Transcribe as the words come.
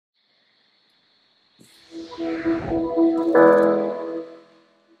Hi,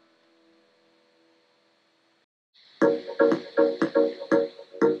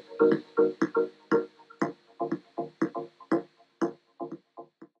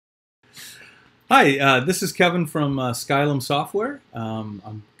 this is Kevin from Skylum Software.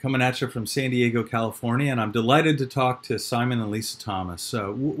 I'm coming at you from San Diego, California, and I'm delighted to talk to Simon and Lisa Thomas.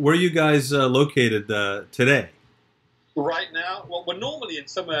 Where are you guys located today? Right now, well, we're normally in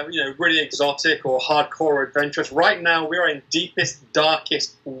somewhere really exotic or hardcore adventurous. Right now, we're in deepest,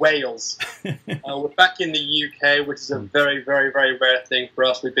 darkest Wales. We're back in the UK, which is a very, very, very rare thing for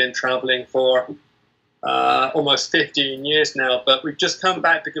us. We've been traveling for almost 15 years now, but we've just come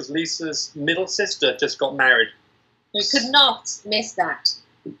back because Lisa's middle sister just got married. We could not miss that.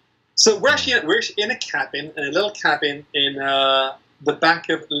 So we're actually in a cabin, in a little cabin in the back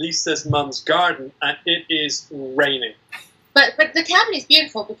of Lisa's mum's garden, and it is raining. But the cabin is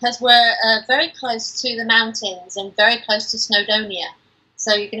beautiful because we're very close to the mountains and very close to Snowdonia.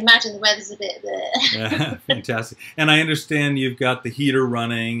 So you can imagine the weather's a bit Yeah, fantastic. And I understand you've got the heater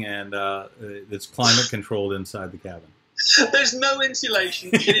running and it's climate controlled inside the cabin. There's no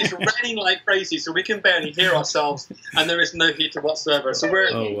insulation. It is raining like crazy, so we can barely hear ourselves, and there is no heater whatsoever. So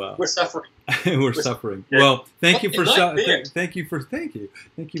we're suffering. We're suffering. Yeah. Well, thank you for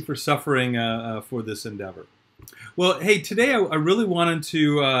suffering for this endeavor. Well, hey, today I really wanted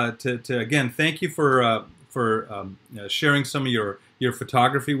to again thank you for sharing some of your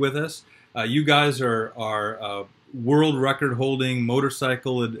photography with us. You guys are world record holding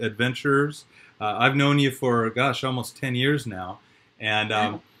motorcycle adventurers. I've known you for, gosh, almost 10 years now.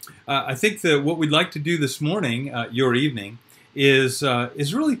 And I think that what we'd like to do this morning, your evening, is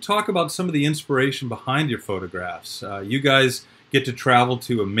really talk about some of the inspiration behind your photographs. You guys get to travel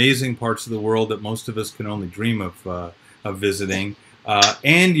to amazing parts of the world that most of us can only dream of visiting.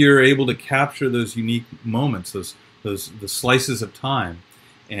 And you're able to capture those unique moments, the slices of time.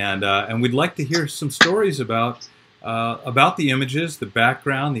 And we'd like to hear some stories about the images, the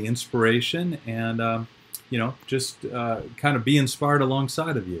background, the inspiration, and just kind of be inspired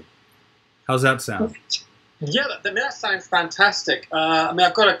alongside of you. How's that sound? Yeah, that sounds fantastic. I mean,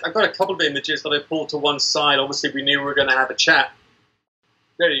 I've got a couple of images that I pulled to one side. Obviously, we knew we were going to have a chat.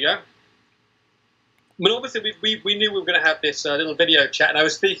 There you go. But obviously, we knew we were going to have this little video chat, and I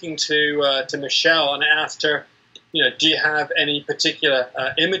was speaking to Michelle, and I asked her, do you have any particular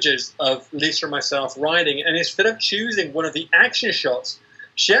images of Lisa and myself riding? And instead of choosing one of the action shots,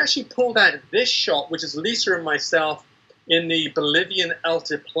 she actually pulled out this shot, which is Lisa and myself in the Bolivian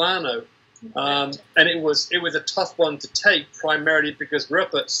Altiplano. And it was a tough one to take, primarily because we're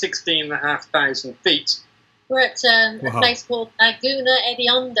up at 16,500 feet. We're at a place called Laguna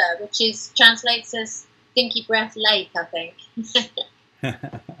Hedionda, which translates as Stinky Breath Lake, I think.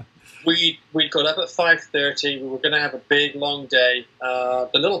 We got up at 5:30. We were going to have a big, long day. The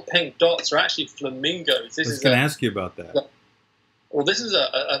little pink dots are actually flamingos. I was going to ask you about that. Well, this is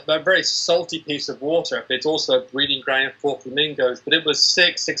a very salty piece of water. It's also a breeding ground for flamingos. But it was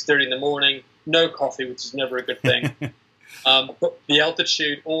 6:30 in the morning. No coffee, which is never a good thing. But the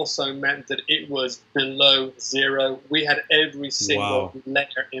altitude also meant that it was below zero. We had every single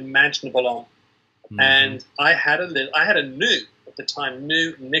layer imaginable on, and I had a new. At the time,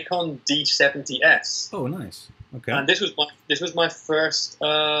 new Nikon D70S. Oh, nice. Okay. And this was my first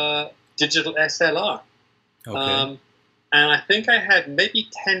digital SLR. Okay. And I think I had maybe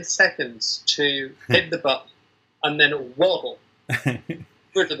 10 seconds to hit the button and then waddle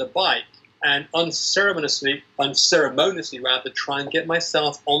over to the bike and unceremoniously rather try and get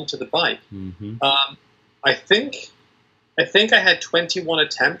myself onto the bike. I think I had 21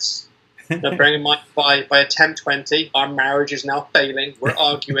 attempts. Now, bearing in mind, by attempt 20, our marriage is now failing. We're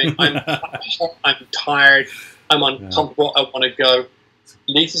arguing. I'm tired. I'm uncomfortable. I want to go.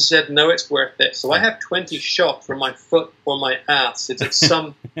 Lisa said, no, it's worth it. So I have 20 shots from my foot or my ass. It's at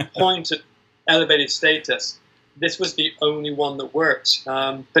some point of elevated status. This was the only one that worked.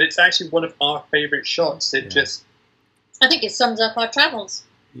 But it's actually one of our favorite shots. I think it sums up our travels.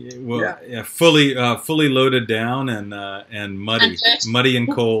 Yeah, well, yeah, fully loaded down and muddy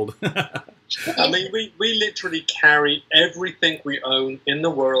and cold. I mean, we literally carry everything we own in the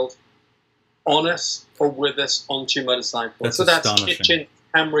world on us or with us on two motorcycles. That's kitchen,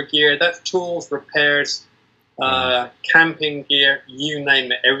 camera gear, that's tools, repairs, camping gear, you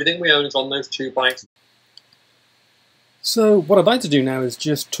name it. Everything we own is on those two bikes. So what I'd like to do now is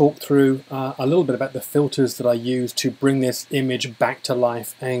just talk through a little bit about the filters that I use to bring this image back to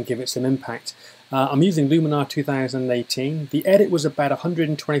life and give it some impact. I'm using Luminar 2018. The edit was about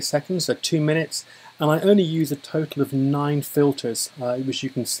 120 seconds, so 2 minutes, and I only use a total of 9 filters, which you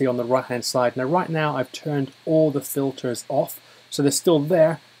can see on the right hand side. Now right now I've turned all the filters off, so they're still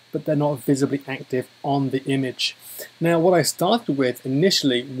there, but they're not visibly active on the image. Now what I started with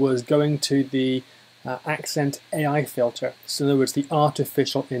initially was going to the accent AI filter, so in other words the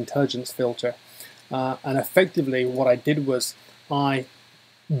artificial intelligence filter, and effectively what I did was I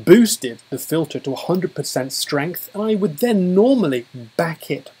boosted the filter to 100% strength, and I would then normally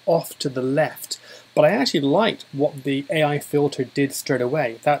back it off to the left, but I actually liked what the AI filter did straight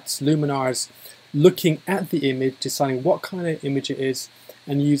away. That's Luminar's looking at the image, deciding what kind of image it is,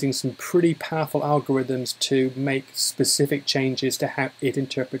 and using some pretty powerful algorithms to make specific changes to how it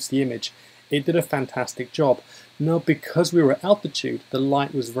interprets the image. It did a fantastic job. Now, because we were at altitude, the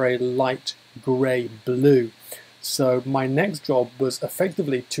light was very light grey blue. So my next job was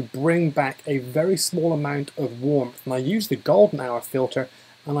effectively to bring back a very small amount of warmth. And I used the golden hour filter,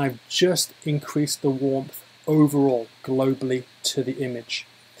 and I've just increased the warmth overall globally to the image.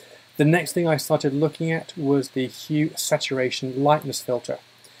 The next thing I started looking at was the hue, saturation, lightness filter.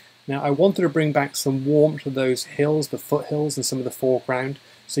 Now I wanted to bring back some warmth to those hills, the foothills and some of the foreground.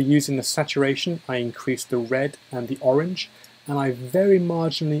 So using the saturation, I increased the red and the orange, and I very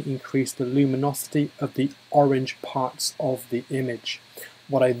marginally increased the luminosity of the orange parts of the image.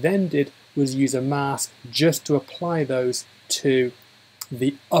 What I then did was use a mask just to apply those to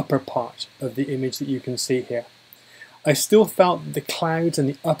the upper part of the image that you can see here. I still felt that the clouds in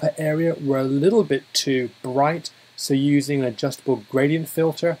the upper area were a little bit too bright, so using an adjustable gradient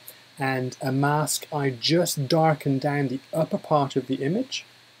filter and a mask, I just darkened down the upper part of the image.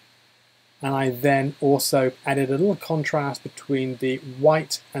 And I then also added a little contrast between the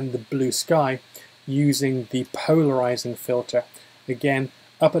white and the blue sky using the polarizing filter, again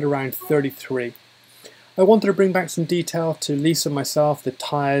up at around 33. I wanted to bring back some detail to Lisa and myself, the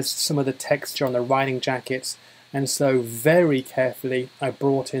tires, some of the texture on the riding jackets, and so very carefully I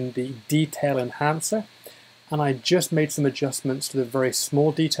brought in the detail enhancer, and I just made some adjustments to the very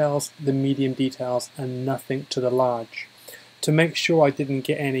small details, the medium details, and nothing to the large, to make sure I didn't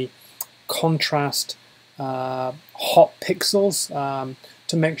get any contrast hot pixels.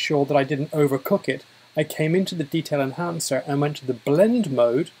 To make sure that I didn't overcook it, I came into the detail enhancer and went to the blend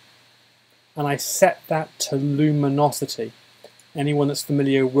mode, and I set that to luminosity. Anyone that's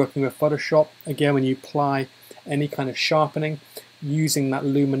familiar working with Photoshop, again when you apply any kind of sharpening, using that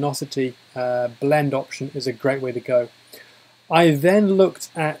luminosity blend option is a great way to go. I then looked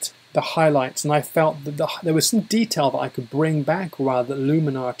at the highlights, and I felt that there was some detail that I could bring back, or rather that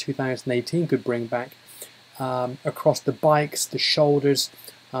Luminar 2018 could bring back, across the bikes, the shoulders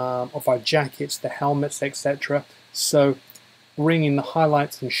of our jackets, the helmets, etc. So bringing the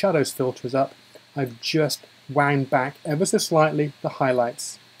highlights and shadows filters up, I've just wound back ever so slightly the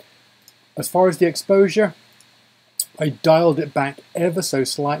highlights. As far as the exposure, I dialed it back ever so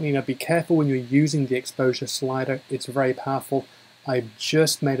slightly. Now be careful when you're using the exposure slider, it's very powerful. I've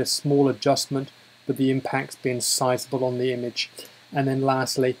just made a small adjustment, but the impact's been sizable on the image. And then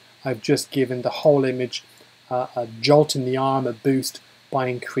lastly, I've just given the whole image a jolt in the arm, a boost, by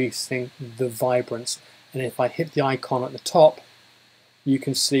increasing the vibrance. And if I hit the icon at the top, you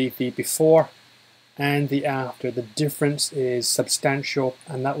can see the before and the after. The difference is substantial,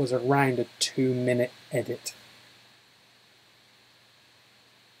 and that was around a 2-minute edit.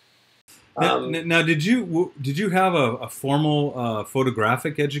 Now, did you have a formal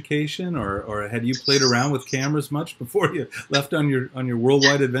photographic education, or had you played around with cameras much before you left on your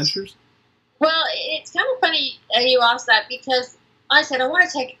worldwide adventures? Well, it's kind of funny you asked that, because I said I want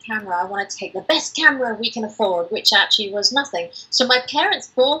to take a camera. I want to take the best camera we can afford, which actually was nothing. So my parents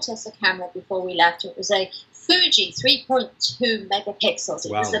bought us a camera before we left. It was a Fuji 3.2 megapixels.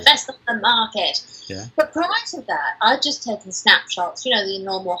 It was the best on the market. Yeah. But prior to that, I'd just taken snapshots, you know, the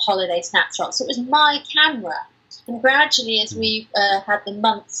normal holiday snapshots. It was my camera. And gradually, as we had the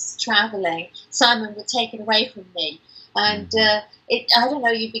months traveling, Simon would take it away from me. And I don't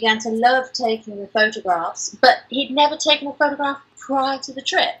know, you began to love taking the photographs, but he'd never taken a photograph prior to the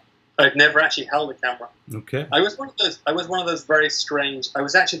trip. I've never actually held a camera. Okay. I was one of those very strange. I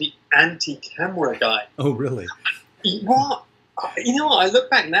was actually the anti-camera guy. Oh, really? What? You know what? I look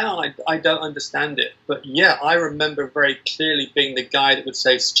back now and I don't understand it. But yeah, I remember very clearly being the guy that would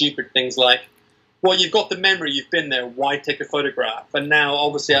say stupid things like, "Well, you've got the memory. You've been there. Why take a photograph?" And now,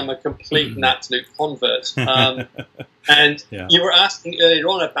 obviously, I'm a complete and absolute convert. And you were asking earlier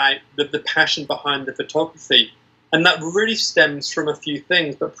on about the passion behind the photography. And that really stems from a few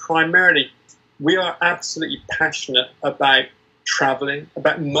things, but primarily we are absolutely passionate about traveling,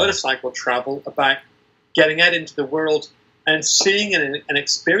 about motorcycle travel, about getting out into the world and seeing and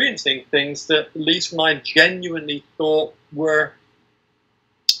experiencing things that Lisa and I genuinely thought were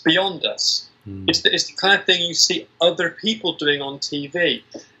beyond us. It's the kind of thing you see other people doing on TV.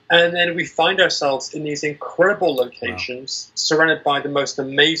 And then we find ourselves in these incredible locations, surrounded by the most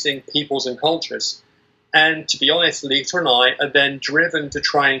amazing peoples and cultures. And to be honest, Lisa and I are then driven to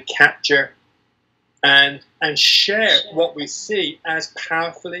try and capture and share what we see as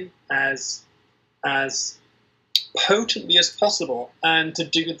powerfully, as potently as possible. And to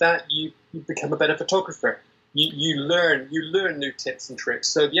do that, you become a better photographer. You learn new tips and tricks.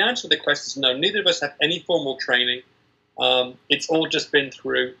 So the answer to the question is no. Neither of us have any formal training. It's all just been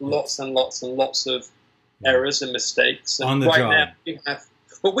through lots and lots and lots of errors and mistakes. And on the job. Now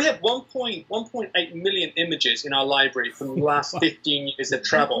we have 1.8 million images in our library from the last 15 years of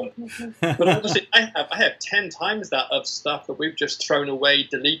travel. But obviously, I have 10 times that of stuff that we've just thrown away,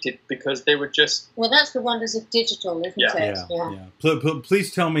 deleted because they were just. Well, that's the wonders of digital, isn't it? Yeah.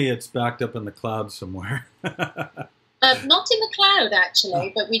 Please tell me it's backed up in the cloud somewhere. Not in the cloud,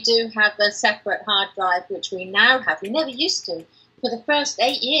 actually, but we do have a separate hard drive, which we now have. We never used to. For the first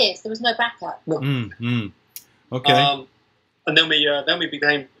 8 years, there was no backup. Okay. And then we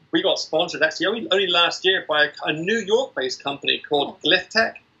got sponsored actually only last year by a New York-based company called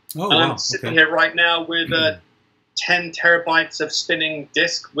GlyphTech. Oh, and wow. I'm sitting here right now with 10 terabytes of spinning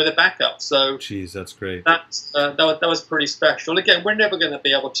disk with a backup. So, jeez, that's great. That was pretty special. Again, we're never going to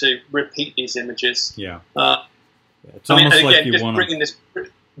be able to repeat these images. Yeah. It's almost like you want bringing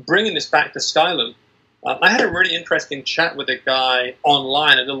this back to Skylum. I had a really interesting chat with a guy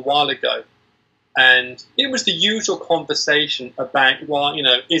online a little while ago. And it was the usual conversation about, well,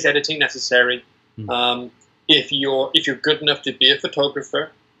 is editing necessary? If you're good enough to be a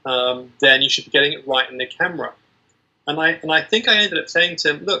photographer, then you should be getting it right in the camera. And I think I ended up saying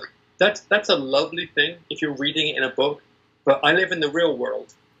to him, look, that's a lovely thing if you're reading it in a book, but I live in the real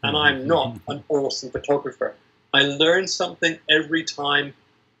world, and I'm not an awesome photographer. I learn something every time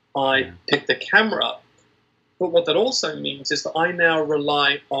I pick the camera up. But what that also means is that I now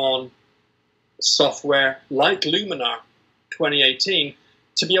rely on software like Luminar 2018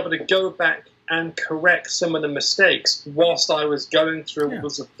 to be able to go back and correct some of the mistakes whilst I was going through what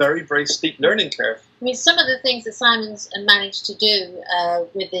was a very, very steep learning curve. I mean, some of the things that Simon's managed to do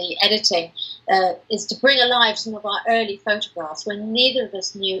with the editing is to bring alive some of our early photographs when neither of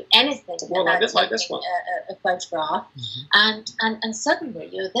us knew anything about taking a photograph. And suddenly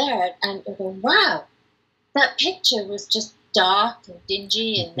you're there and you're going, wow, that picture was just dark and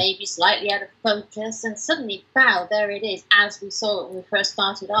dingy and maybe slightly out of focus, and suddenly, wow, there it is, as we saw it when we first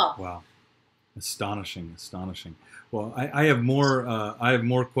started off. Wow, astonishing! Well, I have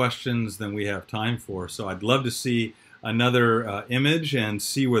more questions than we have time for, so I'd love to see another image and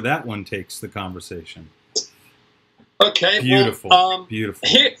see where that one takes the conversation. Okay, beautiful. Beautiful.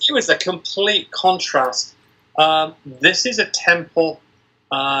 Here is a complete contrast. This is a temple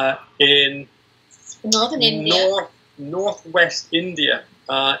in northern India. Northwest India.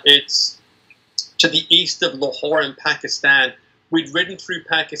 It's to the east of Lahore in Pakistan. We'd ridden through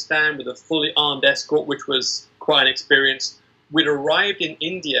Pakistan with a fully armed escort, which was quite an experience. We'd arrived in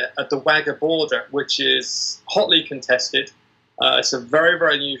India at the Wagah border, which is hotly contested. It's a very,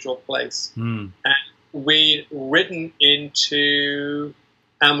 very unusual place. And we'd ridden into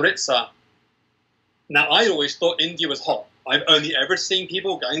Amritsar. Now, I always thought India was hot. I've only ever seen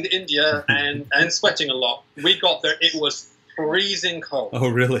people going to India and sweating a lot. We got there, it was freezing cold. Oh,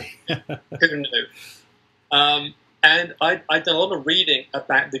 really? Who knew? And I'd done a lot of reading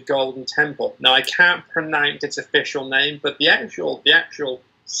about the Golden Temple. Now, I can't pronounce its official name, but the actual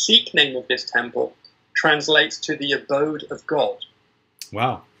Sikh name of this temple translates to the abode of God.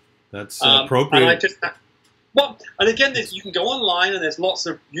 Wow, that's appropriate. And again, you can go online and there's lots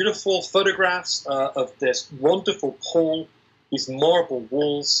of beautiful photographs of this wonderful pool, these marble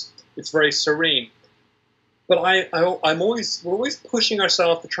walls. It's very serene. But we're always pushing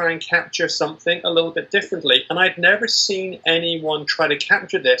ourselves to try and capture something a little bit differently. And I'd never seen anyone try to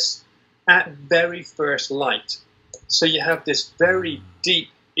capture this at very first light. So you have this very deep,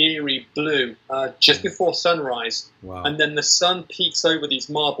 eerie blue just before sunrise. Wow. And then the sun peeks over these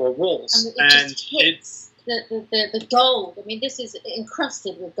marble walls. And it just hits the gold. I mean, this is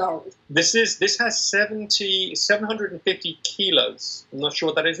encrusted with gold. This has 750 kilos. I'm not sure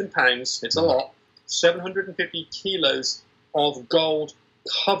what that is in pounds. It's a lot. 750 kilos of gold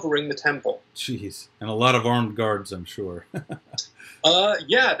covering the temple. Jeez, and a lot of armed guards, I'm sure.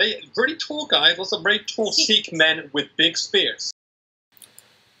 Yeah, they pretty tall guys. Lots of very tall Sikh men with big spears.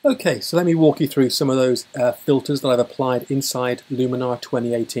 Okay, so let me walk you through some of those filters that I've applied inside Luminar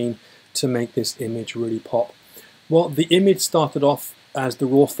 2018 to make this image really pop. Well, the image started off as the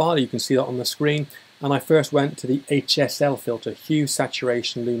raw file, you can see that on the screen, and I first went to the HSL filter, hue,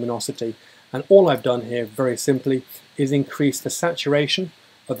 saturation, luminosity, and all I've done here very simply is increase the saturation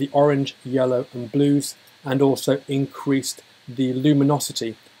of the orange, yellow and blues, and also increased the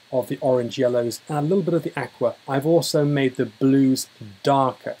luminosity of the orange, yellows, and a little bit of the aqua. I've also made the blues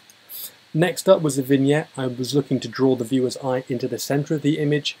darker. Next up was a vignette. I was looking to draw the viewer's eye into the center of the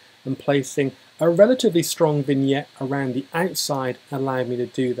image, and placing a relatively strong vignette around the outside allowed me to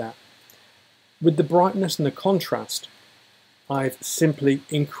do that. With the brightness and the contrast, I've simply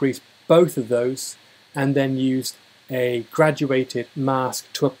increased both of those and then used a graduated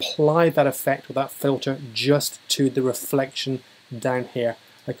mask to apply that effect or that filter just to the reflection down here.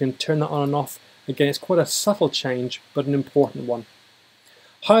 I can turn that on and off. Again, it's quite a subtle change, but an important one.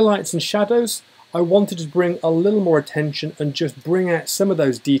 Highlights and shadows, I wanted to bring a little more attention and just bring out some of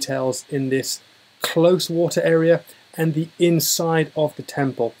those details in this close water area and the inside of the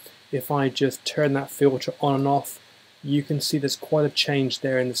temple. If I just turn that filter on and off, you can see there's quite a change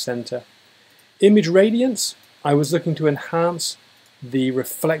there in the center. Image radiance, I was looking to enhance the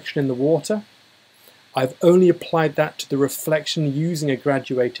reflection in the water. I've only applied that to the reflection using a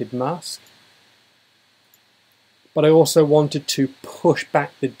graduated mask. But I also wanted to push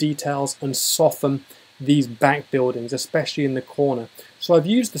back the details and soften these back buildings, especially in the corner. So I've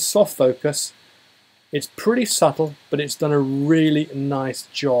used the soft focus. It's pretty subtle, but it's done a really nice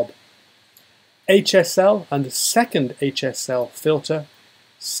job. HSL and the second HSL filter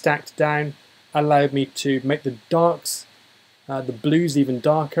stacked down allowed me to make the darks, the blues even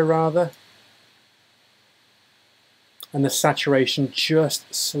darker rather, and the saturation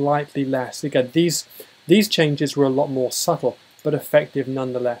just slightly less. Again, these changes were a lot more subtle, but effective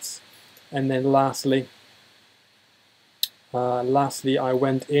nonetheless. And then lastly, I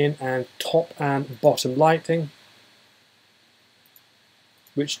went in and top and bottom lighting,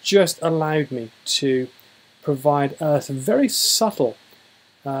 which just allowed me to provide a very subtle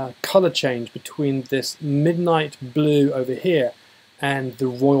color change between this midnight blue over here and the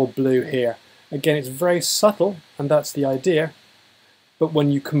royal blue here. Again, it's very subtle, and that's the idea. But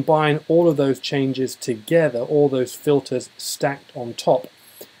when you combine all of those changes together, all those filters stacked on top,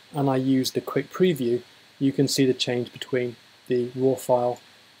 and I use the quick preview, you can see the change between the raw file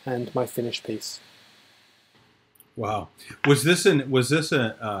and my finished piece. Wow. Was this an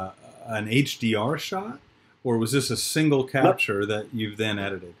HDR shot, or was this a single capture that you've then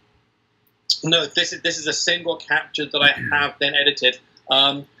edited? No, this is a single capture that I have then edited.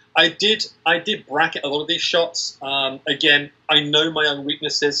 I did bracket a lot of these shots. Again, I know my own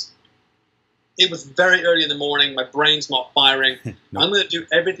weaknesses. It was very early in the morning. My brain's not firing. No. I'm going to do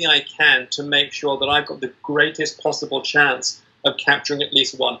everything I can to make sure that I've got the greatest possible chance of capturing at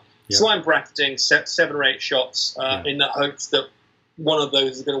least one. Yeah. So I'm bracketing 7 or 8 shots in the hopes that one of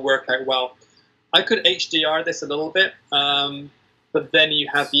those is going to work out well. I could HDR this a little bit, but then you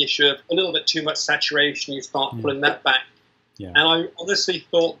have the issue of a little bit too much saturation. You start pulling that back. Yeah. And I honestly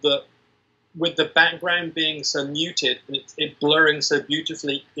thought that with the background being so muted and it blurring so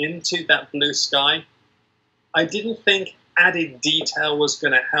beautifully into that blue sky, I didn't think added detail was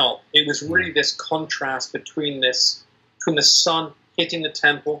going to help. It was really this contrast between the sun hitting the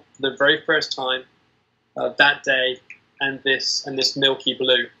temple for the very first time that day and this milky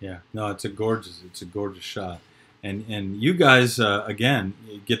blue. Yeah, no, it's a gorgeous shot, and you guys again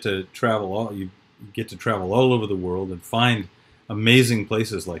you get to travel all over the world and find amazing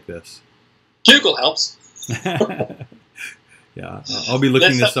places like this. Google helps. Yeah, I'll be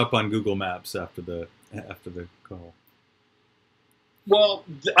looking this up on Google Maps after the call. Well,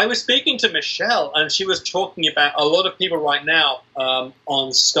 I was speaking to Michelle, and she was talking about a lot of people right now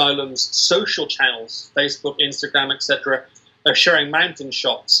on Skylum's social channels, Facebook, Instagram, etc., are sharing mountain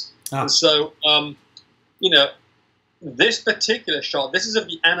shots. And so, this particular shot, this is of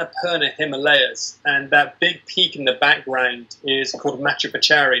the Annapurna Himalayas, and that big peak in the background is called Machu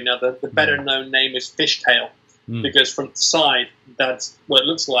Picchu. Now, the better-known name is Fishtail, because from the side, that's what it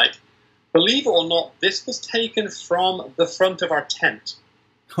looks like. Believe it or not, this was taken from the front of our tent.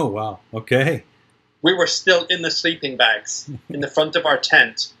 Oh, wow. Okay. We were still in the sleeping bags in the front of our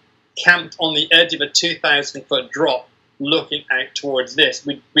tent, camped on the edge of a 2,000-foot drop, looking out towards this.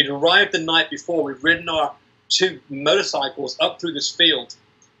 We'd arrived the night before. We'd ridden our 2 motorcycles up through this field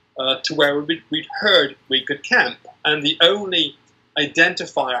to where we'd heard we could camp. And the only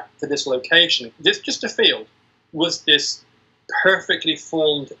identifier for this location, just a field, was this perfectly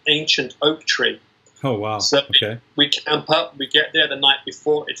formed ancient oak tree. Oh wow! So we camp up. We get there the night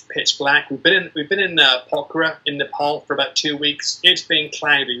before. It's pitch black. We've been in Pokhara in Nepal for about 2 weeks. It's been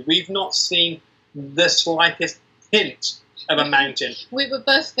cloudy. We've not seen the slightest hint of a mountain. We were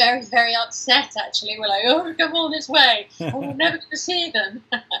both very, very upset, actually. We're like, oh, come all this way. Oh, we're never going to see them.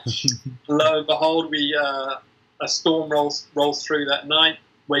 Lo and behold, a storm rolls through that night,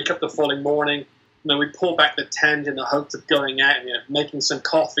 wake up the following morning, and then we pull back the tent in the hopes of going out and making some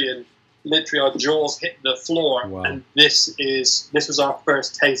coffee, and literally our jaws hit the floor. Wow. And this was our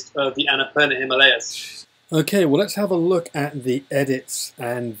first taste of the Annapurna Himalayas. Okay, well, let's have a look at the edits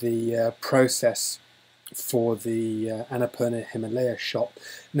and the process for the Annapurna Himalaya shot.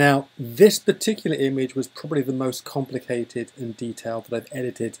 Now, this particular image was probably the most complicated and detailed that I've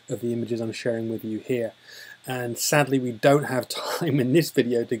edited of the images I'm sharing with you here. And sadly, we don't have time in this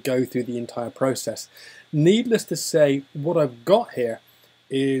video to go through the entire process. Needless to say, what I've got here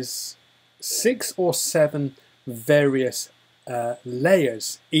is 6 or 7 various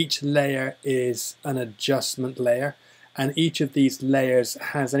layers. Each layer is an adjustment layer, and each of these layers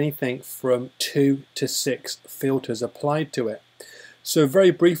has anything from 2 to 6 filters applied to it. So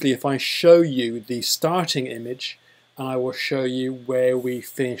very briefly, if I show you the starting image, and I will show you where we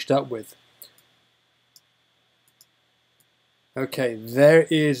finished up with. Okay, there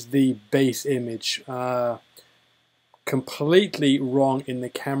is the base image. Completely wrong in the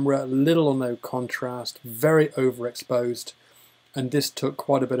camera, little or no contrast, very overexposed, and this took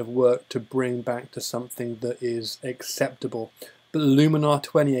quite a bit of work to bring back to something that is acceptable. But Luminar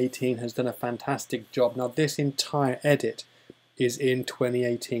 2018 has done a fantastic job. Now, this entire edit is in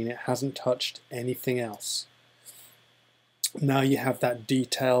 2018. It hasn't touched anything else. Now you have that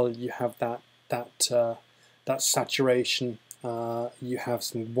detail, you have that saturation, you have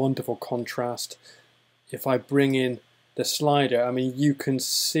some wonderful contrast. If I bring in the slider, I mean, you can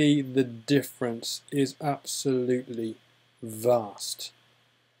see the difference is absolutely vast,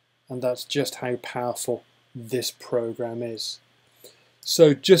 and that's just how powerful this program is.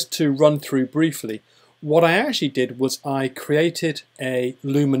 So just to run through briefly, what I actually did was I created a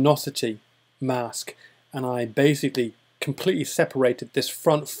luminosity mask, and I basically completely separated this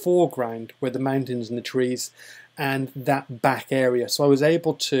front foreground where the mountains and the trees and that back area. So I was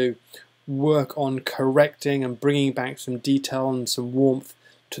able to work on correcting and bringing back some detail and some warmth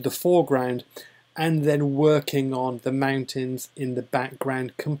to the foreground, and then working on the mountains in the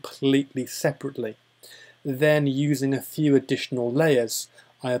background completely separately. Then, using a few additional layers,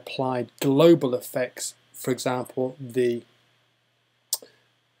 I applied global effects, for example the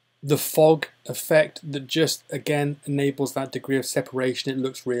fog effect that just again enables that degree of separation. It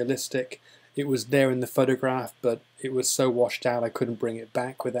looks realistic. It was there in the photograph, but it was so washed out I couldn't bring it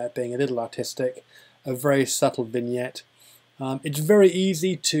back without being a little artistic. A very subtle vignette. It's very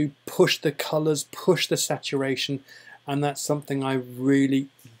easy to push the colors, push the saturation, and that's something I really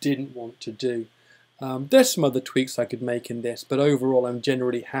didn't want to do. There's some other tweaks I could make in this, but overall I'm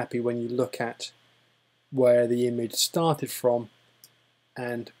generally happy when you look at where the image started from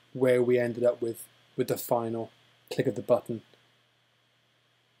and where we ended up with the final click of the button.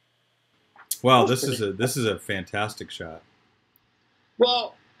 Wow, this is a fantastic shot.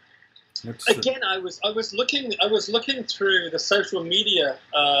 Well, again, I was looking through the social media,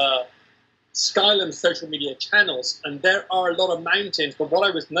 Skylum social media channels, and there are a lot of mountains. But what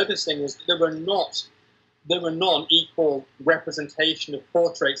I was noticing was there were not an equal representation of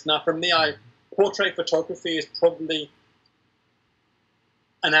portraits. Now, for me, portrait photography is probably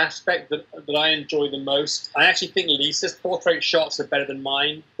an aspect that I enjoy the most. I actually think Lisa's portrait shots are better than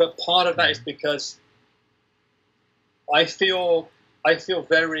mine, but part of that is because I feel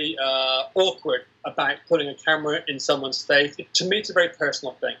very awkward about putting a camera in someone's face. To me, it's a very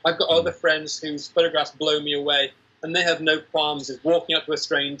personal thing. I've got other friends whose photographs blow me away, and they have no qualms with walking up to a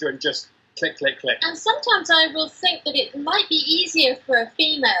stranger and just click, click, click. And sometimes I will think that it might be easier for a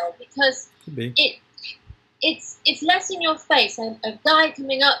female because it's less in your face. A guy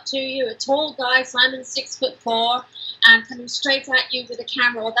coming up to you, a tall guy, Simon's 6'4", and coming straight at you with a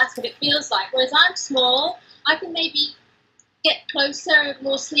camera, well, that's what it feels like. Whereas I'm small, I can maybe get closer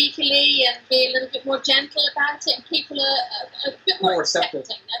more sneakily and be a little bit more gentle about it, and people are a bit more accepting.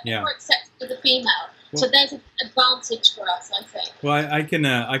 They're more accepting of the female. Well, so there's an advantage for us, I think. Well, I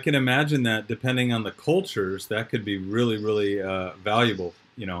can imagine that depending on the cultures, that could be really, really valuable.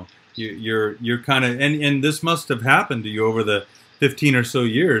 You know, you're kind of, and this must have happened to you over the 15 or so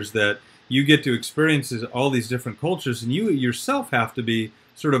years that you get to experience all these different cultures, and you yourself have to be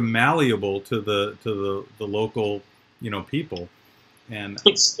sort of malleable to the local, you know, people. And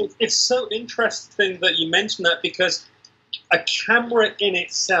it's so interesting that you mention that, because a camera in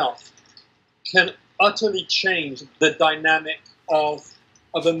itself can utterly change the dynamic of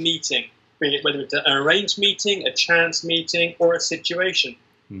a meeting, whether it's an arranged meeting, a chance meeting, or a situation.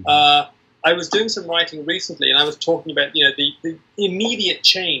 Mm-hmm. I was doing some writing recently, and I was talking about the immediate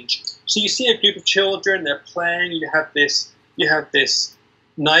change. So you see a group of children, they're playing. You have this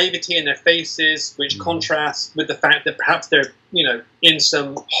naivety in their faces, which contrasts with the fact that perhaps they're in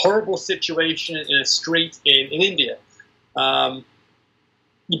some horrible situation in a street in India.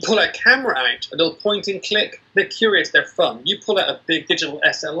 You pull a camera out, a little point and click, they're curious, they're fun. You pull out a big digital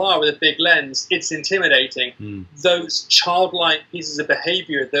SLR with a big lens, it's intimidating. Those childlike pieces of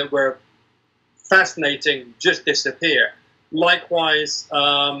behavior that were fascinating just disappear. Likewise,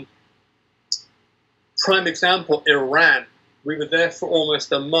 prime example, Iran. We were there for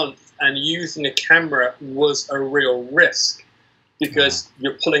almost a month, and using a camera was a real risk, because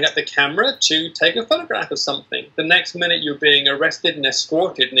you're pulling up the camera to take a photograph of something. The next minute you're being arrested and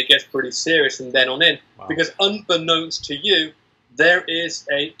escorted, and it gets pretty serious from then on in. Because unbeknownst to you, there is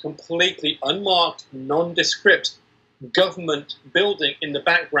a completely unmarked, nondescript government building in the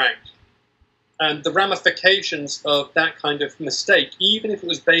background. And the ramifications of that kind of mistake, even if it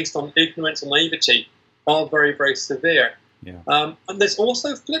was based on ignorance and naivety, are very, very severe. And there's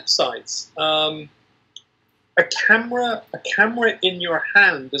also flip sides. A camera in your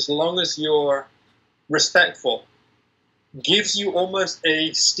hand, as long as you're respectful, gives you almost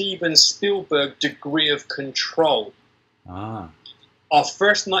a Steven Spielberg degree of control. Our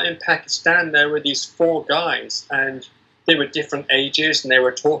first night in Pakistan, there were these 4 guys, and they were different ages, and they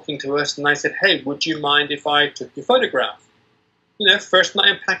were talking to us, and I said, "Hey, would you mind if I took your photograph?" First night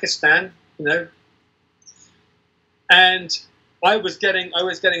in Pakistan, and I was getting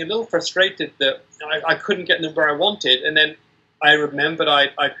a little frustrated that I couldn't get them where I wanted, and then I remembered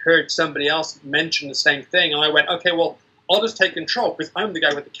I'd heard somebody else mention the same thing, and I went, okay, well, I'll just take control, because I'm the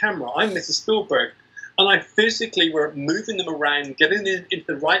guy with the camera, I'm Mr. Spielberg, and I physically were moving them around, getting them into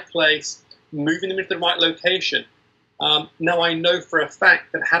the right place, moving them into the right location. Now I know for a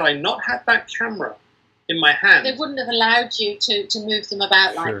fact that had I not had that camera in my hand, they wouldn't have allowed you to move them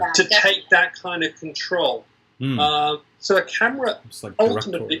about like that. To take that kind of control. So a camera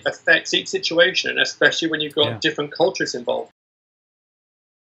ultimately affects each situation, especially when you've got different cultures involved.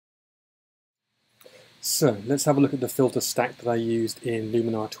 So let's have a look at the filter stack that I used in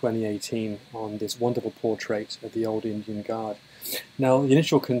Luminar 2018 on this wonderful portrait of the old Indian Guard. Now, the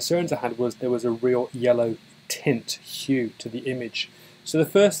initial concerns I had was there was a real yellow tint hue to the image. So the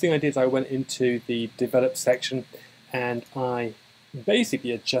first thing I did is I went into the develop section, and I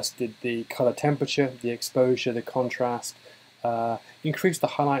basically adjusted the color temperature, the exposure, the contrast, increased the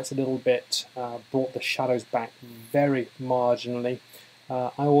highlights a little bit, brought the shadows back very marginally.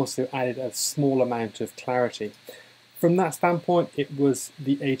 I also added a small amount of clarity. From that standpoint, it was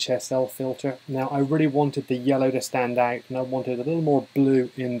the HSL filter. Now, I really wanted the yellow to stand out, and I wanted a little more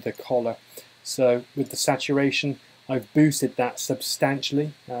blue in the color. So with the saturation, I've boosted that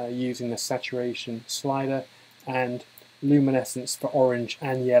substantially using the saturation slider, and luminescence for orange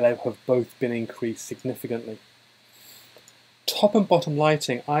and yellow have both been increased significantly. Top and bottom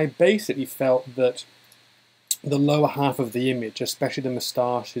lighting, I basically felt that the lower half of the image, especially the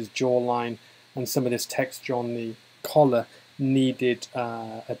moustache, his jawline, and some of this texture on the collar, needed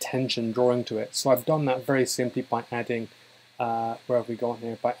attention drawing to it. So I've done that very simply by adding, where have we gone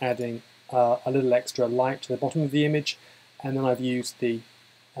here, by adding a little extra light to the bottom of the image, and then I've used the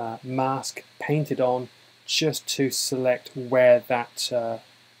mask painted on just to select where that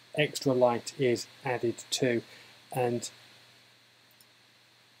extra light is added to, and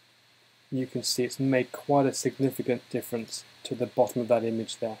you can see it's made quite a significant difference to the bottom of that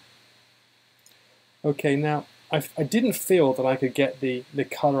image there. Okay, now I didn't feel that I could get the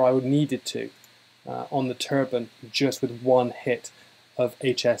color I needed to on the turban just with one hit of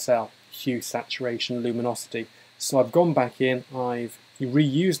HSL, hue, saturation, luminosity. So I've gone back in, I've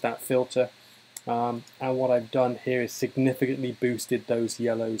reused that filter, and what I've done here is significantly boosted those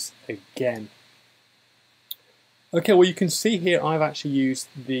yellows again. Okay, well, you can see here I've actually used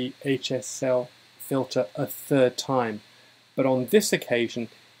the HSL filter a third time, but on this occasion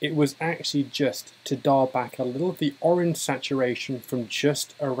it was actually just to dial back a little of the orange saturation from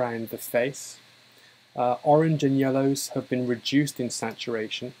just around the face. Orange and yellows have been reduced in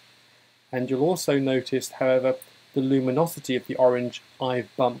saturation, and you'll also notice, however, the luminosity of the orange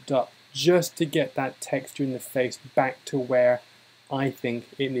I've bumped up just to get that texture in the face back to where I think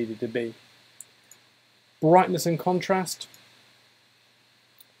it needed to be. Brightness and contrast,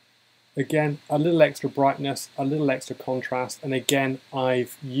 again, a little extra brightness, a little extra contrast, and again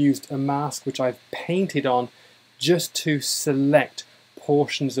I've used a mask which I've painted on just to select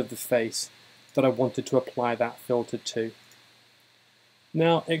portions of the face that I wanted to apply that filter to.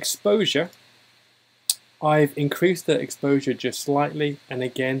 Now, exposure, I've increased the exposure just slightly, and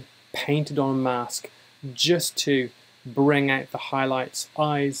again painted on a mask just to bring out the highlights,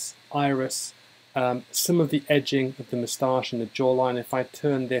 eyes, iris, some of the edging of the moustache and the jawline. If I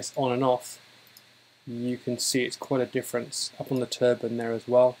turn this on and off, you can see it's quite a difference up on the turban there as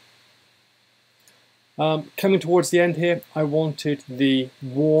well. Coming towards the end here, I wanted the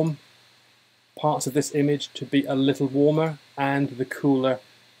warm parts of this image to be a little warmer and the cooler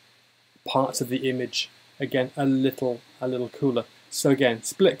parts of the image, again, a little cooler. So again,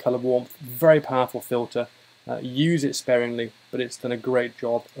 split color warmth, very powerful filter. Use it sparingly, but it's done a great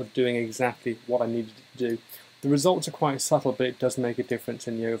job of doing exactly what I needed it to do. The results are quite subtle, but it does make a difference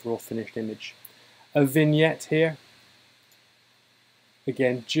in the overall finished image. A vignette here,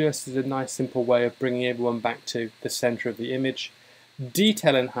 again, just as a nice simple way of bringing everyone back to the center of the image.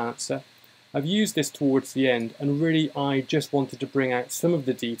 Detail enhancer, I've used this towards the end, and really I just wanted to bring out some of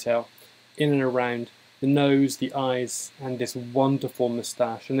the detail in and around the nose, the eyes, and this wonderful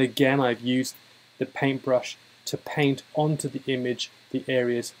moustache. And again, I've used the paintbrush to paint onto the image the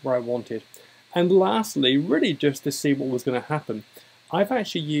areas where I wanted. And lastly, really just to see what was going to happen, I've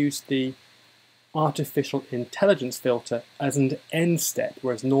actually used the artificial intelligence filter as an end step,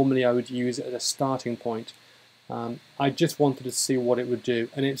 whereas normally I would use it as a starting point. I just wanted to see what it would do,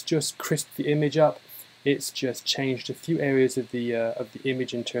 and it's just crisped the image up. It's just changed a few areas of the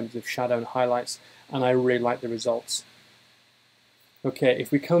image in terms of shadow and highlights, and I really like the results. Okay,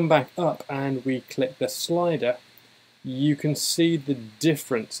 if we come back up and we click the slider, you can see the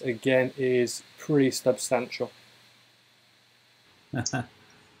difference again is pretty substantial.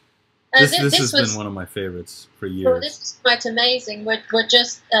 This has been one of my favorites for years. Well, this is quite amazing. We're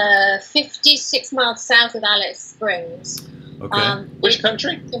just 56 miles south of Alice Springs. Okay. Which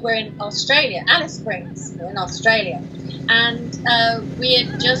country? We're in Australia. Alice Springs. We're in Australia. And we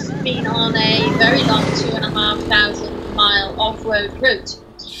had just been on a very long 2,500-mile off-road route.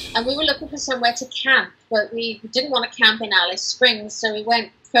 And we were looking for somewhere to camp, but we didn't want to camp in Alice Springs, so we went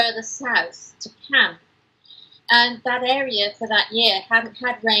further south to camp. And that area for that year hadn't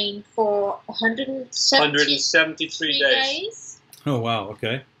had rain for 173 days. Oh, wow,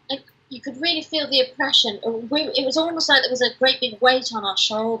 okay. And you could really feel the oppression. It was almost like there was a great big weight on our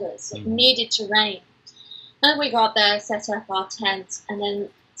shoulders. It needed to rain. And we got there, set up our tent, and then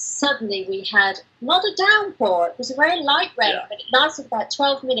suddenly we had not a downpour. It was a very light rain, but it lasted about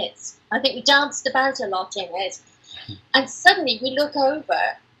 12 minutes. I think we danced about a lot in it. And suddenly we look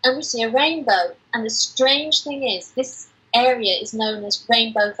over and we see a rainbow. And the strange thing is, this area is known as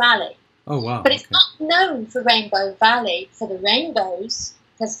Rainbow Valley. Oh, wow. But it's not known for Rainbow Valley for the rainbows,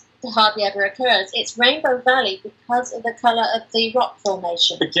 because it hardly ever occurs. It's Rainbow Valley because of the colour of the rock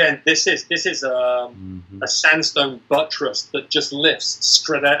formation. Again, this is a sandstone buttress that just lifts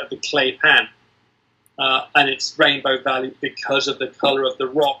straight out of the clay pan. And it's Rainbow Valley because of the colour of the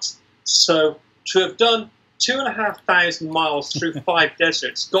rocks. So to have done 2,500 miles through 5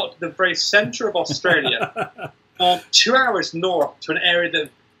 deserts, got to the very centre of Australia, 2 hours north to an area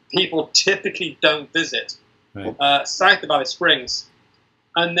that people typically don't visit, south of Alice Springs,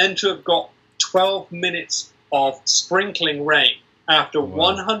 and then to have got 12 minutes of sprinkling rain after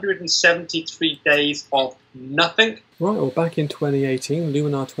 173 days of nothing. Right, well, back in 2018,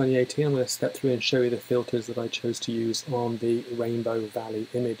 Luminar 2018, I'm going to step through and show you the filters that I chose to use on the Rainbow Valley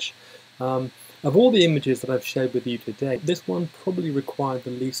image. Of all the images that I've shared with you today, this one probably required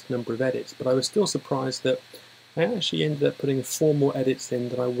the least number of edits, but I was still surprised that I actually ended up putting 4 more edits in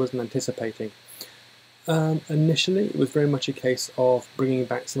than I wasn't anticipating. Initially, it was very much a case of bringing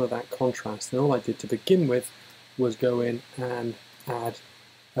back some of that contrast, and all I did to begin with was go in and add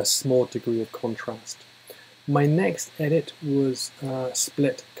a small degree of contrast. My next edit was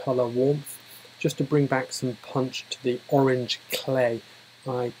split color warmth, just to bring back some punch to the orange clay.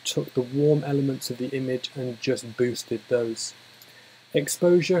 I took the warm elements of the image and just boosted those.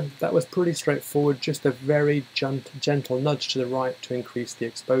 Exposure, that was pretty straightforward, just a very gentle nudge to the right to increase the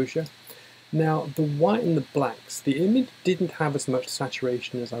exposure. Now, the white and the blacks, the image didn't have as much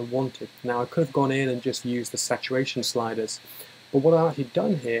saturation as I wanted. Now, I could have gone in and just used the saturation sliders, but what I've actually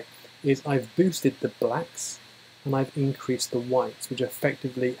done here is I've boosted the blacks and I've increased the whites, which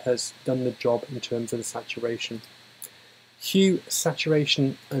effectively has done the job in terms of the saturation. Hue,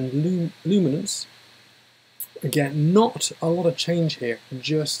 saturation, and luminance. Again, not a lot of change here,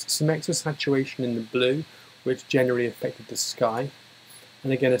 just some extra saturation in the blue, which generally affected the sky.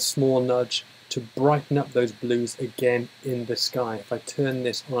 And again, a small nudge to brighten up those blues again in the sky. If I turn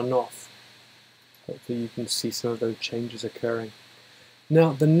this on and off, hopefully you can see some of those changes occurring.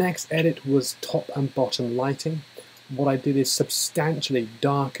 Now, the next edit was top and bottom lighting. What I did is substantially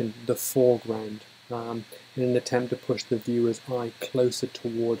darken the foreground. in an attempt to push the viewer's eye closer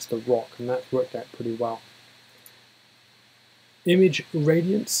towards the rock, and that's worked out pretty well. Image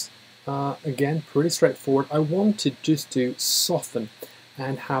radiance, again, pretty straightforward. I wanted just to soften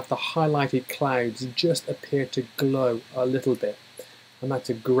and have the highlighted clouds just appear to glow a little bit, and that's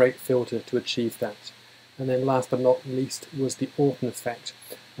a great filter to achieve that. And then last but not least was the autumn effect.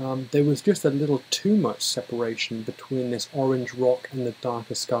 There was just a little too much separation between this orange rock and the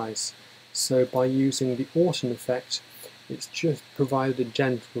darker skies. So by using the autumn effect, it's just provided a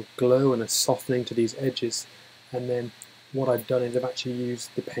gentle glow and a softening to these edges. And then what I've done is I've actually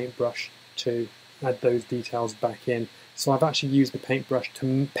used the paintbrush to add those details back in. So I've actually used the paintbrush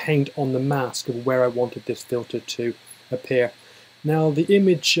to paint on the mask of where I wanted this filter to appear. Now the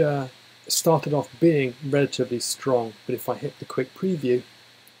image started off being relatively strong, but if I hit the quick preview,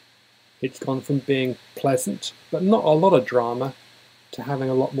 it's gone from being pleasant, but not a lot of drama, to having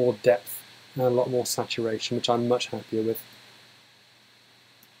a lot more depth and a lot more saturation, which I'm much happier with.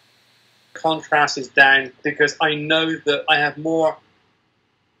 Contrast is down because I know that I have more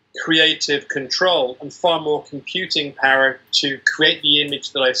creative control and far more computing power to create the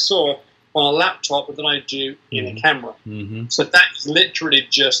image that I saw on a laptop than I do in a camera. So that's literally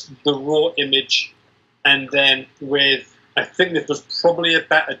just the raw image, and then with, I think this was probably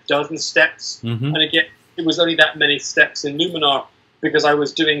about a dozen steps, and again, it was only that many steps in Luminar because I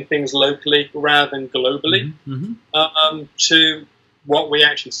was doing things locally rather than globally to what we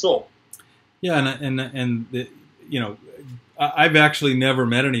actually saw. Yeah, and you know, I've actually never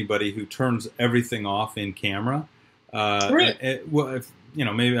met anybody who turns everything off in camera. Really? Well, you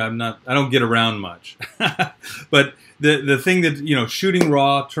know, maybe I don't get around much, but the thing that, you know, shooting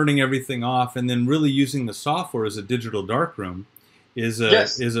raw, turning everything off, and then really using the software as a digital darkroom is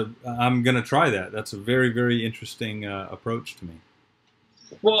I'm going to try that. That's a very, very interesting approach to me.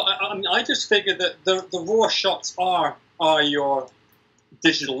 Well, I just figured that the raw shots are your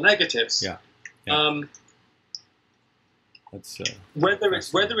digital negatives. Yeah. That's, whether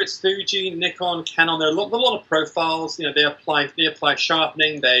it's Fuji, Nikon, Canon, there are a lot of profiles. You know, they apply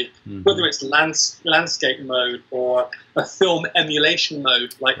sharpening. Whether it's landscape mode or a film emulation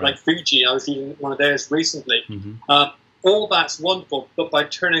mode, like Fuji, I was using one of theirs recently. All that's wonderful, but by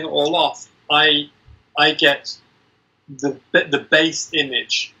turning it all off, I get the base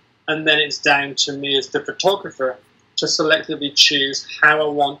image, and then it's down to me as the photographer to selectively choose how I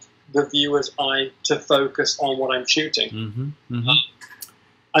want the viewer's eye to focus on what I'm shooting. And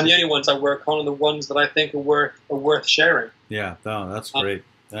the only ones I work on are the ones that I think are worth sharing. Yeah, no, that's great.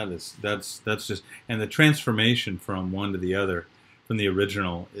 That's just, and the transformation from one to the other, from the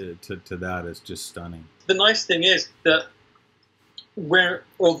original to that, is just stunning. The nice thing is that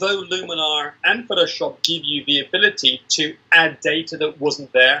although Luminar and Photoshop give you the ability to add data that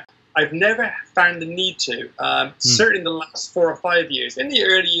wasn't there, I've never found the need to. Certainly in the last 4 or 5 years. In the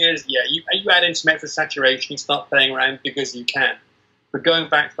early years, yeah, you add in some extra saturation, you start playing around because you can. But going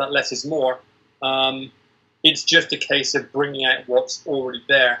back to that less is more, it's just a case of bringing out what's already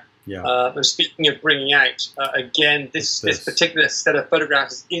there. Yeah. And speaking of bringing out, again, this particular set of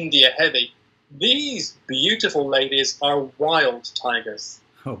photographs is India heavy. These beautiful ladies are wild tigers.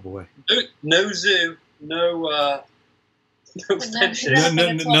 Oh boy. No zoo, no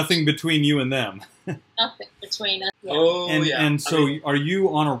nothing between you and them. Nothing between us. Yeah. Oh, and so are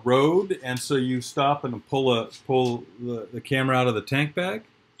you on a road, and so you stop and pull the camera out of the tank bag?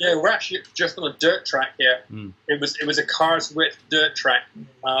 Yeah, we're actually just on a dirt track here. It was a car's width dirt track.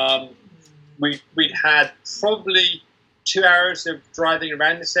 We'd had probably 2 hours of driving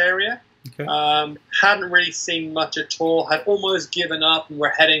around this area. Okay. Hadn't really seen much at all. Had almost given up, and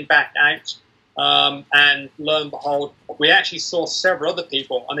we're heading back out. And lo and behold, we actually saw several other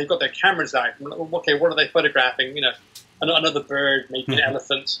people, and they've got their cameras out. Okay, what are they photographing? You know, another bird, maybe an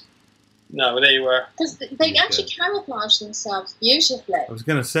elephant. No, they were, because they actually camouflage themselves beautifully. I was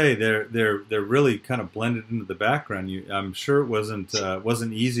going to say they're really kind of blended into the background. I'm sure it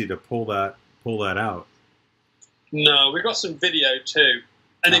wasn't easy to pull that out. No, we got some video too,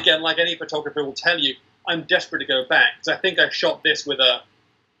 and again, like any photographer will tell you, I'm desperate to go back because I think I shot this with a.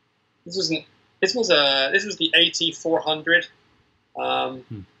 This was the AT400,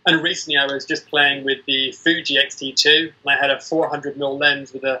 and recently I was just playing with the Fuji X-T2, and I had a 400mm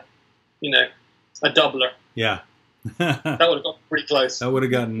lens with a doubler. Yeah, that would have got pretty close. That would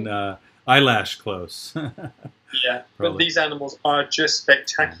have gotten eyelash close. Yeah, but these animals are just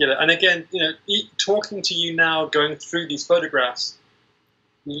spectacular. And again, talking to you now, going through these photographs,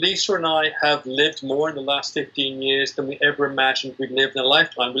 Lisa and I have lived more in the last 15 years than we ever imagined we'd lived in a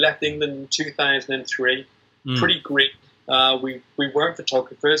lifetime. We left England in 2003, pretty green. We weren't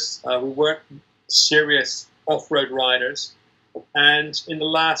photographers. We weren't serious off-road riders. And in the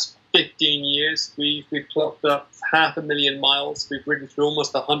last 15 years, we've clocked up 500,000 miles. We've ridden through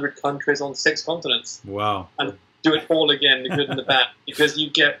almost 100 countries on 6 continents. Wow. And do it all again, the good and the bad, because you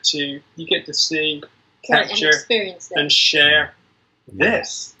get to see, capture, and share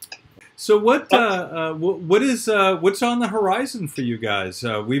this. So what's on the horizon for you guys?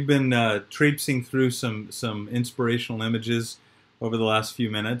 We've been traipsing through some inspirational images over the last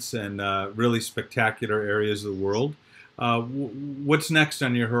few minutes, and really spectacular areas of the world. What's next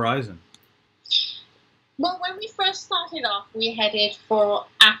on your horizon? Well, when we first started off, we headed for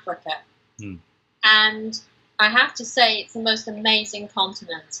Africa. And I have to say, it's the most amazing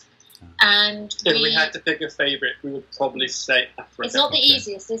continent. And if we had to pick a favourite, we would probably say Africa. It's not the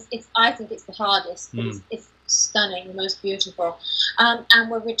easiest. I think it's the hardest. It's stunning, the most beautiful. And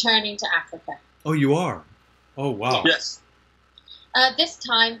we're returning to Africa. Oh, you are? Oh, wow. Yes. This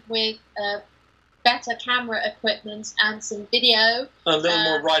time with better camera equipment and some video. A little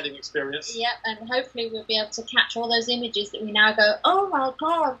more riding experience. Yep, and hopefully we'll be able to catch all those images that we now go, oh my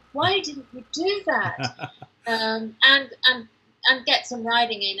God, why didn't we do that? And get some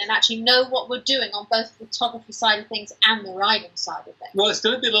riding in and actually know what we're doing on both the photography side of things and the riding side of things. Well, it's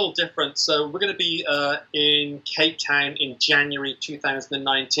going to be a little different. So we're going to be in Cape Town in January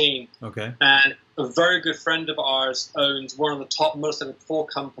 2019. Okay. And a very good friend of ours owns one of the top motorcycle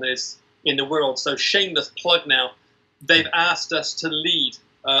companies in the world. So shameless plug now. They've asked us to lead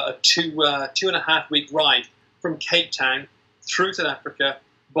a 2.5 week ride from Cape Town through South Africa,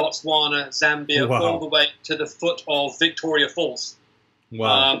 Botswana, Zambia, all the way to the foot of Victoria Falls.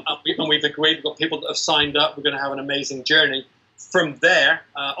 Wow. And we've agreed, we've got people that have signed up, we're going to have an amazing journey. From there,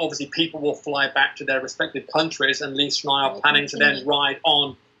 obviously people will fly back to their respective countries, and Lisa and I are planning to then ride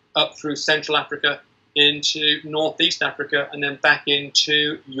on up through Central Africa into Northeast Africa and then back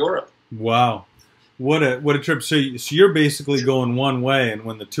into Europe. Wow. What a trip. So you're basically going one way, and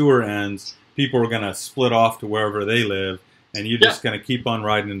when the tour ends, people are going to split off to wherever they live, and you're just going to keep on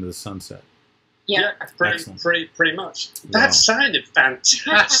riding into the sunset. Yeah, pretty much. Wow. That sounded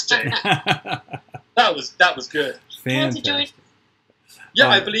fantastic. that was good. Fantastic. Yeah,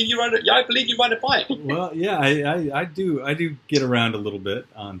 I believe you ride. I believe you ride a bike. Well, yeah, I do get around a little bit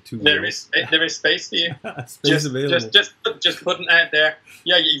on 2 wheels. There is space for you. Space available. Just putting it out there.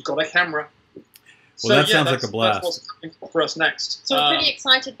 Yeah, you've got a camera. Well, that sounds like a blast. That's what's coming for us next. So we're pretty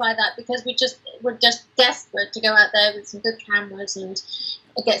excited by that, because we're just desperate to go out there with some good cameras and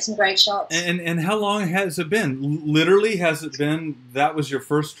get some great shots. And how long has it been? Literally, has it been, that was your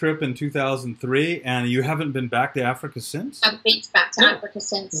first trip in 2003, and you haven't been back to Africa since? I haven't been back to Africa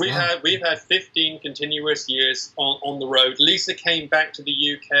since. We've had 15 continuous years on the road. Lisa came back to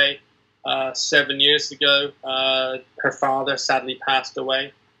the UK 7 years ago. Her father sadly passed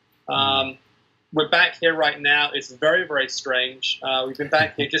away. We're back here right now. It's very, very strange. We've been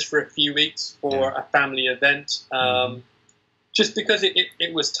back here just for a few weeks for a family event, just because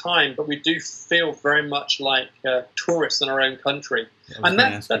it was time, but we do feel very much like tourists in our own country. And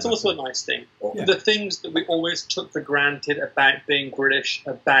that's also a nice thing. Yeah. The things that we always took for granted about being British,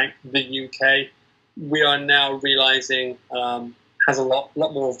 about the UK, we are now realizing has a lot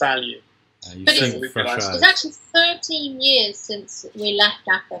more value. But it's actually 13 years since we left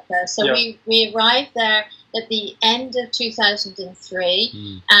Africa. So we arrived there at the end of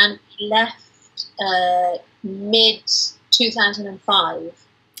 2003 and left mid-2005.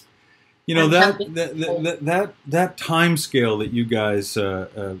 You know, that time scale that you guys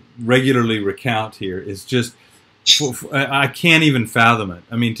regularly recount here is just, I can't even fathom it.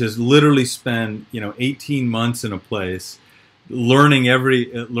 I mean, to literally spend 18 months in a place, learning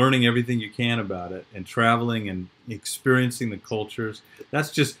everything you can about it, and traveling and experiencing the cultures.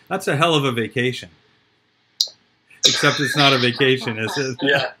 That's a hell of a vacation. Except it's not a vacation, is it?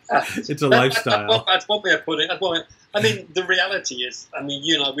 Yeah, it's a lifestyle. That's one way of putting it. I mean, the reality is,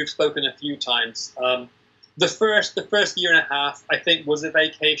 you and I, we've spoken a few times. The first year and a half, I think, was a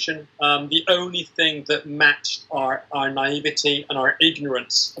vacation. The only thing that matched our naivety and our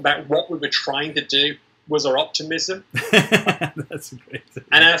ignorance about what we were trying to do was our optimism. That's great.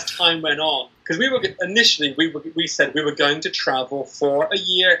 And as time went on, because initially we said we were going to travel for a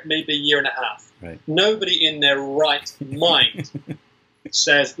year, maybe a year and a half. Right. Nobody in their right mind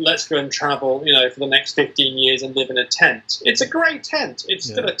says, let's go and travel, for the next 15 years and live in a tent. It's a great tent. It's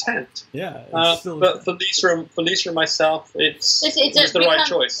still a tent. Yeah. But for Lisa and myself, it was the right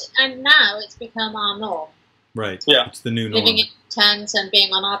choice. And now it's become our norm. Right. Yeah. It's the new norm. Living in tents and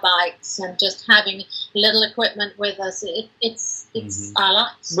being on our bikes and just having little equipment with us. It's our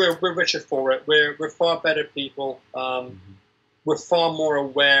lives. We're richer for it. We're far better people. We're far more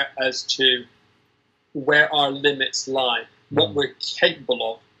aware as to where our limits lie, what we're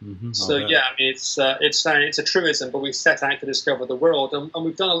capable of. So yeah, I mean, it's a truism, but we set out to discover the world, and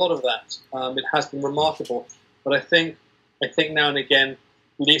we've done a lot of that. It has been remarkable, but I think now and again,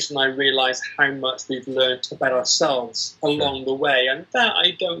 Lisa and I realise how much we've learned about ourselves along the way, and that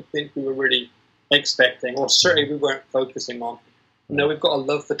I don't think we were really expecting, or certainly we weren't focusing on. You know, we've got a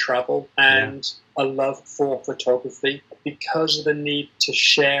love for travel and a love for photography because of the need to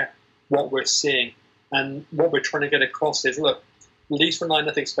share what we're seeing, and what we're trying to get across is, look, Lisa and I,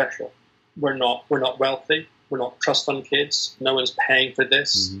 nothing special. We're not wealthy. We're not trust fund kids. No one's paying for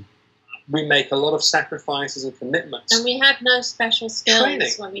this. We make a lot of sacrifices and commitments. And we had no special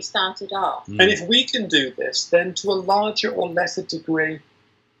skills when we started off. And if we can do this, then to a larger or lesser degree,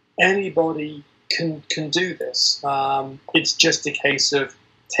 anybody can do this. It's just a case of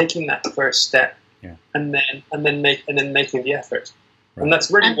taking that first step and then making the effort. And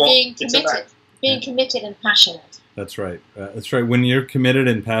that's really what it's about. Being committed and passionate. That's right. That's right. When you're committed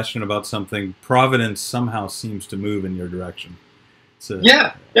and passionate about something, Providence somehow seems to move in your direction. So,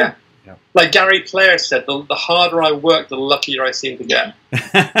 yeah. Like Gary Player said, the harder I work, the luckier I seem to get.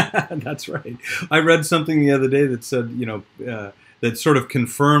 That's right. I read something the other day that said, you know, that sort of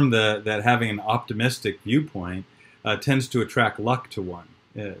confirmed that having an optimistic viewpoint tends to attract luck to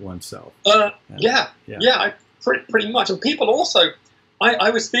oneself. Pretty much. And people also, I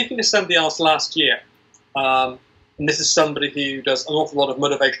was speaking to somebody else last year, and this is somebody who does an awful lot of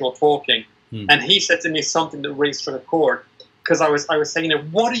motivational talking, and he said to me something that really struck a chord, because I was saying, you know,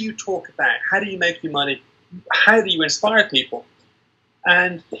 what do you talk about? How do you make your money? How do you inspire people?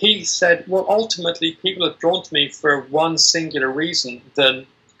 And he said, well, ultimately, people are drawn to me for one singular reason, and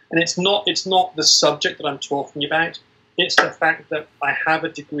it's not the subject that I'm talking about. It's the fact that I have a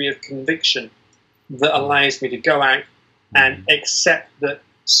degree of conviction that allows me to go out and accept that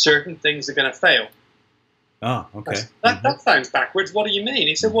certain things are going to fail. Oh, okay. That sounds backwards. What do you mean?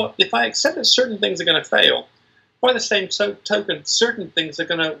 He said, well, if I accept that certain things are going to fail, by the same token, certain things are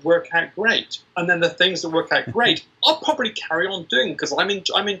going to work out great. And then the things that work out great, I'll probably carry on doing because I'm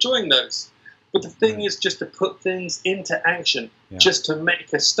enjoying those. But the thing is just to put things into action, just to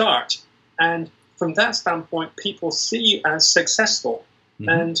make a start. And from that standpoint, people see you as successful.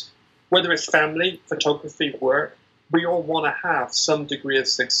 And whether it's family, photography, work, we all want to have some degree of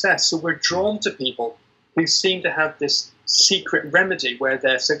success. So we're drawn to people who seem to have this secret remedy where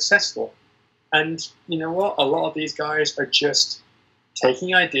they're successful. And you know what? A lot of these guys are just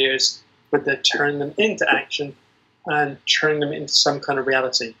taking ideas, but they're turning them into action and turning them into some kind of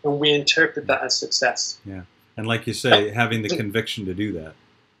reality. And we interpret that as success. Yeah. And like you say, having the conviction to do that.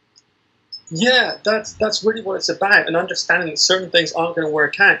 Yeah, that's really what it's about. And understanding that certain things aren't going to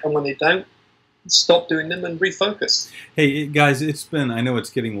work out. And when they don't, stop doing them and refocus. Hey guys, it's been, I know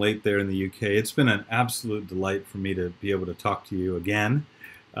it's getting late there in the UK, it's been an absolute delight for me to be able to talk to you again.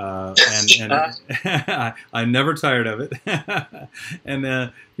 And I'm never tired of it.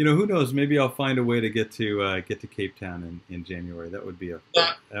 And you know, who knows, maybe I'll find a way to get to Cape Town in January. That would be a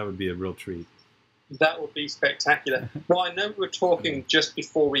real treat. That would be spectacular. Well, I know we were talking just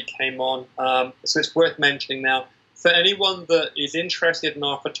before we came on, so it's worth mentioning now. For anyone that is interested in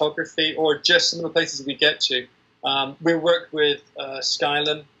our photography or just some of the places we get to, we worked with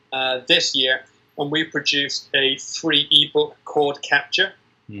Skylum this year, and we produced a free ebook called Capture.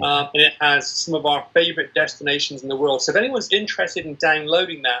 And it has some of our favorite destinations in the world. So if anyone's interested in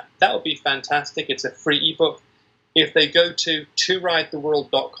downloading that, that would be fantastic. It's a free ebook. If they go to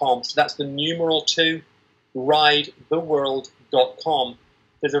ridetheworld.com, so that's the numeral 2, ridetheworld.com,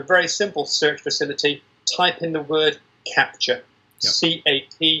 there's a very simple search facility. Type in the word capture,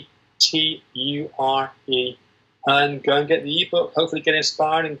 C-A-P-T-U-R-E, and go and get the ebook, hopefully get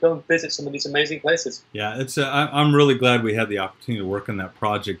inspired and go and visit some of these amazing places. Yeah, it's I'm really glad we had the opportunity to work on that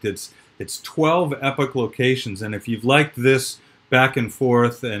project. It's 12 epic locations, and if you've liked this back and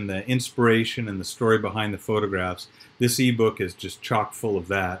forth and the inspiration and the story behind the photographs, this ebook is just chock full of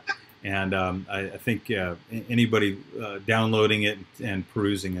that. And I think anybody downloading it and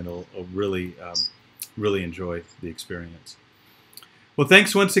perusing it will really really enjoy the experience. Well,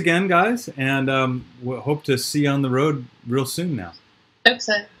 thanks once again, guys, and we'll hope to see you on the road real soon now. Hope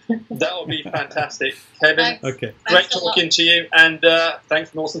so. That will be fantastic. Kevin, okay. Great talking to you, and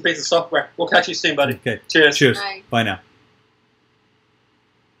thanks for an awesome piece of software. We'll catch you soon, buddy. Okay. Cheers. Cheers. Bye now.